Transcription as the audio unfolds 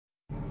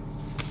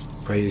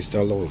Praise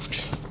the Lord.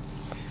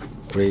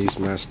 Praise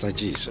Master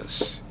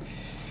Jesus.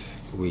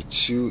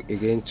 With you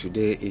again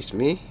today is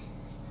me,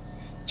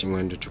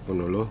 Chimwendo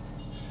Chupunolo.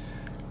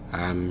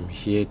 I'm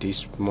here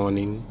this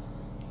morning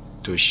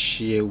to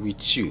share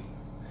with you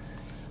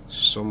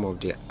some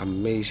of the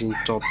amazing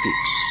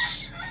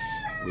topics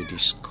we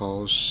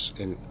discuss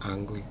in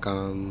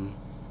Anglican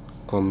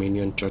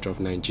Communion Church of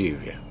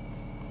Nigeria.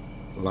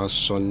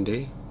 Last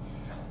Sunday,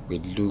 we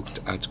looked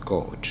at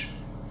God,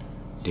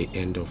 the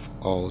end of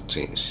all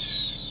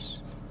things.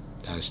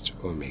 That's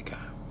Omega.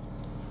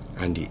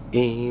 And the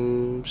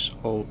aims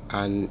of,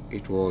 and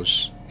it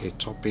was a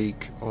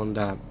topic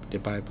under the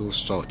Bible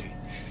study.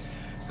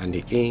 And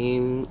the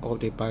aim of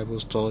the Bible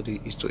study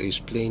is to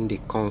explain the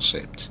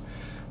concept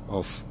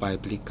of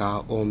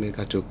biblical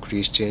Omega to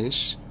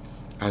Christians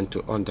and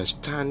to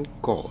understand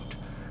God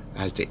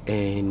as the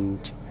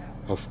end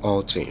of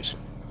all things.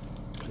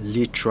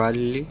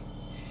 Literally,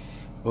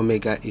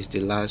 Omega is the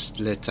last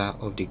letter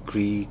of the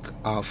Greek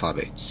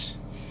alphabet,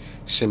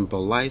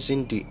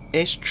 symbolizing the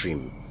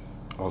extreme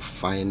of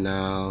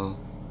final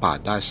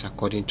part. That's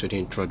according to the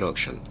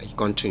introduction. It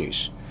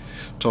continues.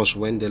 Thus,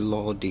 when the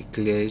Lord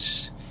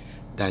declares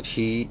that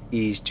He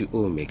is the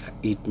Omega,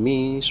 it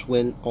means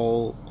when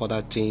all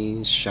other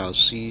things shall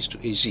cease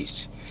to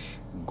exist,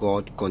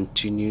 God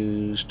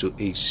continues to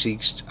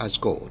exist as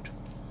God.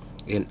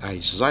 In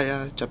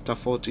Isaiah chapter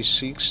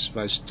 46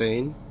 verse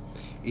 10,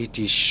 it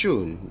is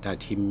shown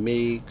that He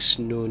makes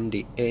known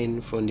the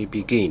end from the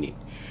beginning,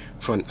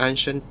 from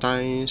ancient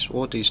times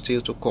what is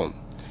still to come.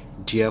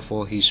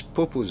 Therefore His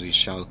purposes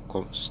shall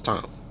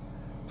stand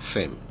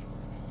firm.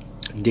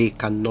 They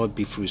cannot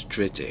be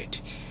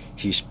frustrated.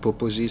 His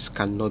purposes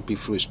cannot be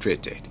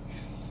frustrated.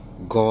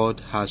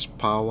 God has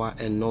power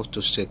enough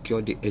to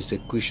secure the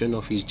execution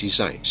of His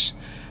designs,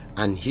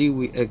 and He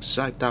will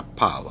exert that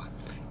power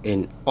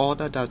in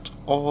order that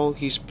all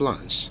His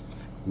plans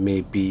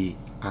may be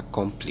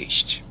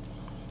accomplished.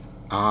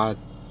 Our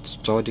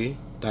study,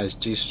 that is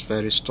this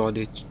very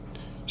study,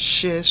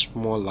 shares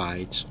more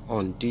light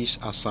on this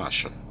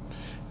assertion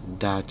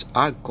that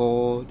our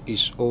God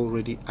is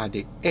already at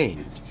the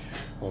end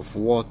of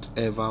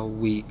whatever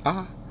we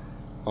are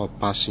or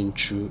passing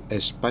through,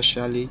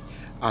 especially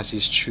as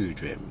His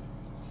children.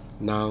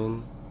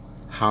 Now,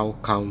 how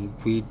can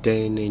we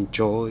then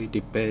enjoy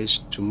the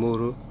best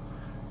tomorrow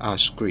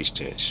as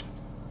Christians?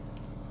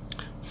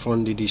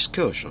 From the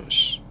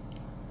discussions,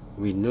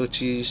 we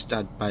notice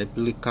that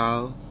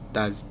biblical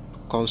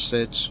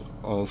concepts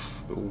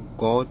of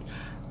God,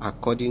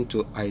 according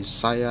to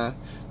Isaiah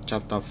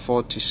chapter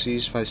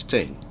 46 verse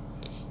 10,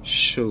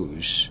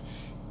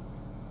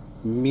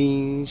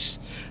 means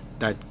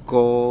that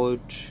God,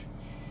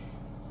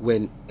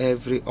 when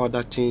every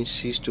other thing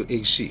ceases to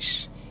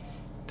exist,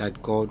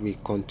 that God will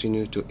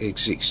continue to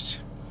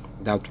exist.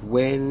 That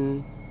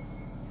when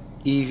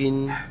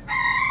even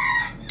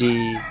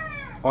the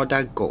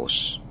other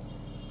gods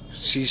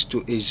cease to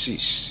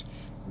exist,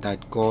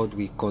 that God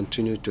will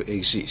continue to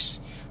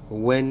exist.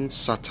 When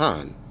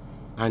Satan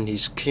and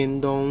his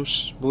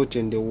kingdoms, both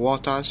in the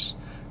waters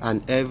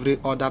and every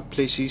other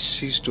places,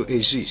 cease to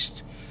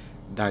exist,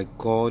 that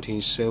God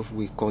Himself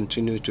will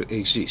continue to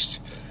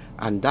exist.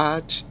 And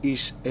that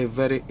is a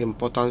very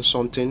important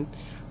something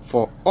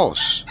for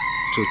us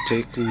to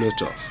take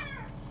note of.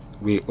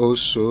 We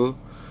also,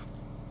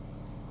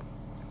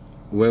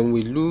 when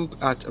we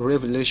look at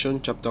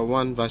Revelation chapter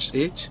 1 verse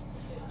 8,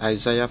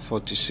 Isaiah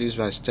 46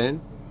 verse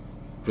 10,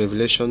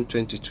 Revelation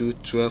 22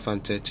 12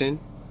 and 13,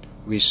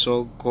 we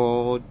saw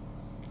God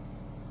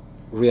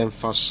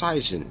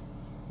re-emphasizing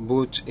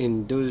both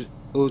in the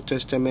Old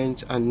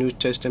Testament and New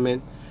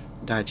Testament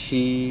that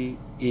He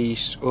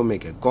is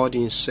Omega. God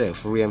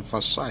Himself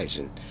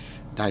re-emphasizing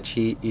that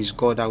He is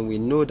God. And we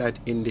know that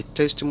in the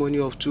testimony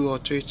of two or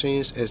three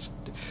things,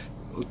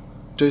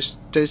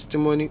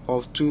 testimony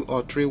of two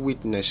or three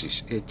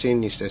witnesses, a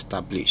thing is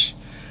established.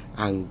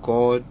 And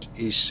God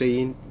is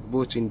saying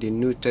both in the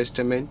New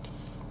Testament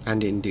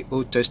and in the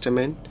Old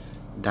Testament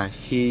that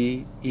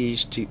He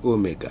is the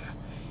Omega.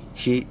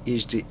 He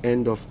is the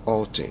end of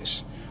all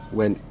things.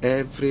 When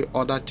every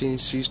other thing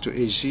ceases to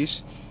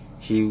exist,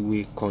 He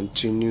will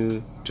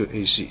continue to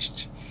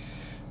exist.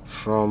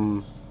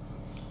 From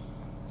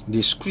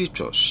the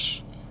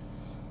scriptures,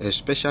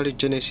 especially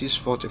Genesis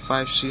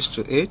 45 6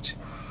 to 8,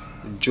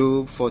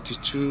 Job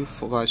 42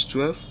 verse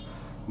 12,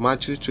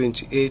 Matthew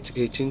 28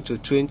 18 to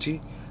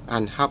 20,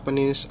 and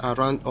happenings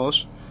around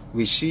us,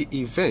 we see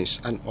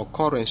events and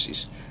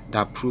occurrences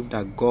that prove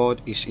that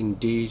God is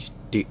indeed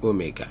the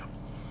Omega.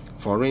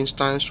 For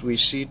instance, we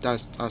see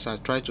that, as I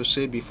tried to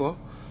say before,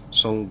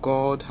 some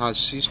God has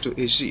ceased to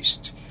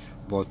exist,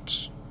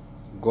 but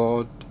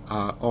God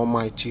our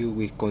Almighty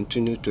will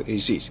continue to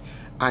exist,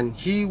 and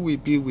He will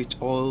be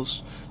with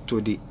us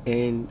to the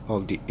end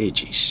of the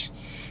ages.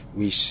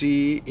 We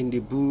see in the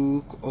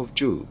book of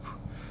Job,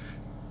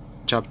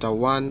 chapter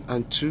 1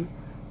 and 2,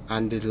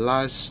 and the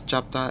last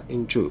chapter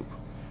in Job,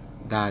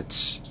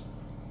 that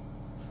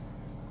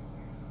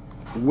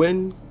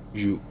when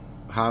you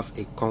have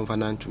a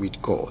covenant with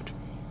God,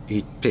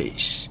 it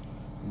pays.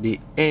 the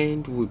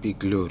end will be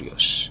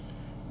glorious.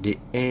 The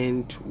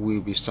end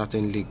will be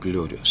certainly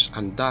glorious.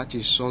 And that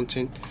is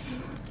something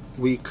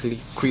we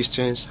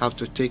Christians have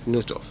to take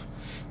note of,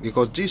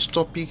 because this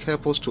topic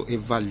helps us to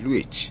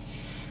evaluate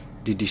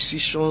the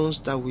decisions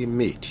that we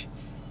made.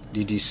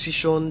 The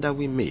decision that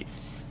we made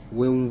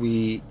when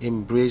we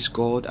embrace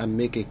God and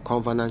make a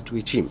covenant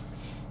with Him.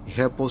 It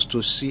helps us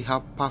to see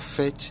how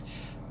perfect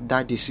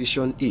that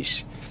decision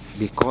is,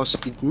 because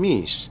it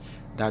means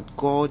that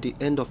God, the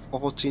end of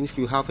all things, if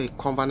you have a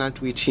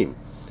covenant with Him,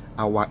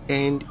 our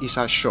end is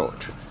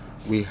assured.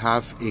 We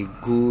have a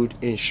good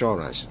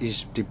insurance.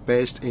 It's the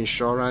best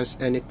insurance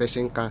any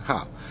person can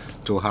have,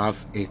 to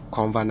have a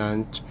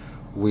covenant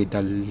with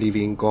the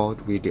living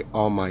God, with the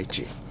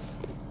Almighty.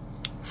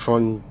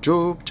 From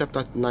Job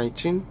chapter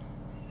 19,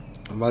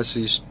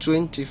 verses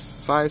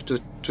 25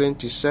 to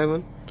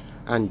 27,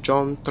 and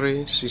John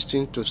 3,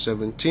 16 to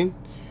 17,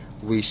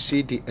 we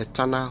see the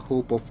eternal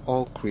hope of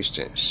all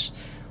Christians,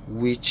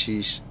 which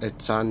is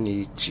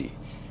eternity,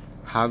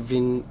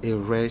 having a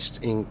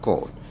rest in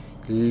God,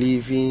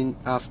 living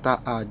after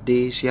our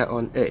days here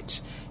on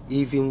earth.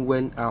 Even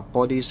when our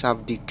bodies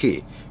have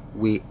decayed,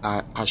 we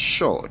are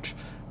assured.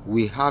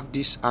 We have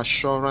this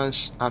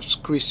assurance as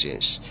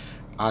Christians,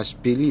 as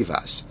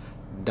believers,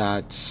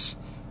 that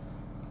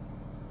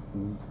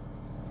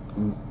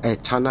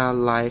eternal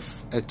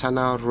life,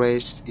 eternal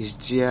rest is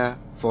there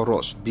for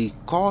us,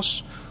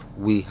 because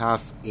we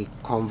have a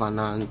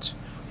covenant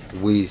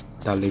with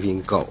the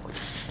living God.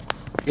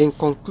 In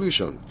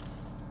conclusion,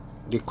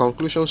 the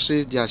conclusion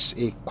says there's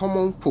a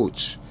common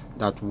quote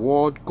that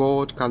what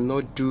God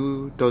cannot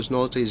do does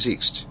not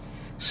exist.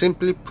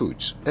 Simply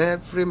put,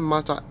 every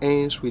matter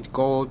ends with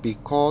God,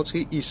 because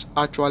He is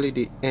actually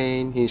the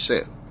end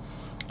Himself.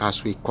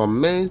 As we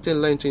commence the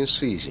Lenten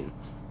season,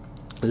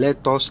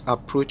 let us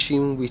approach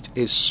Him with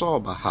a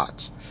sober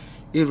heart,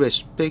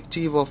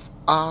 irrespective of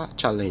our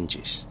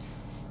challenges.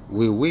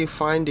 We will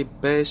find the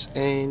best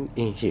end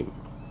in Him.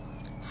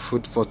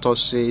 Food for Thought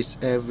says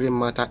every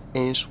matter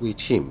ends with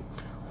Him,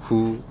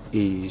 who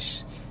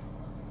is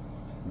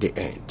the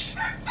end.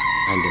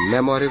 And the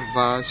memory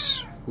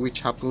verse,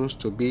 which happens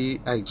to be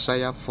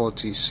Isaiah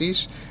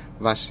 46,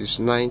 verses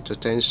 9 to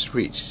 10,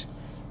 reads,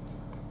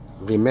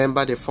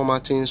 "Remember the former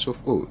things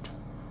of old,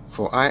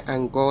 for I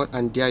am God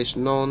and there is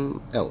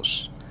none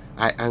else.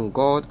 I am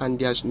God and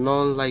there is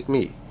none like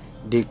me,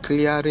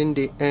 declaring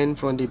the end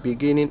from the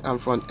beginning and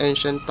from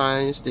ancient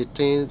times the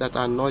things that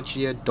are not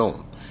yet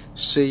done,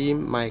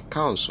 saying my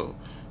counsel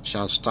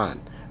shall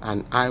stand,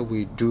 and I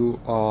will do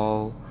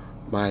all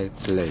my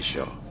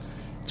pleasure."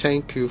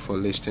 Thank you for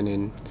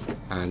listening,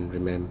 and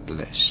remain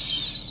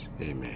blessed. Amen.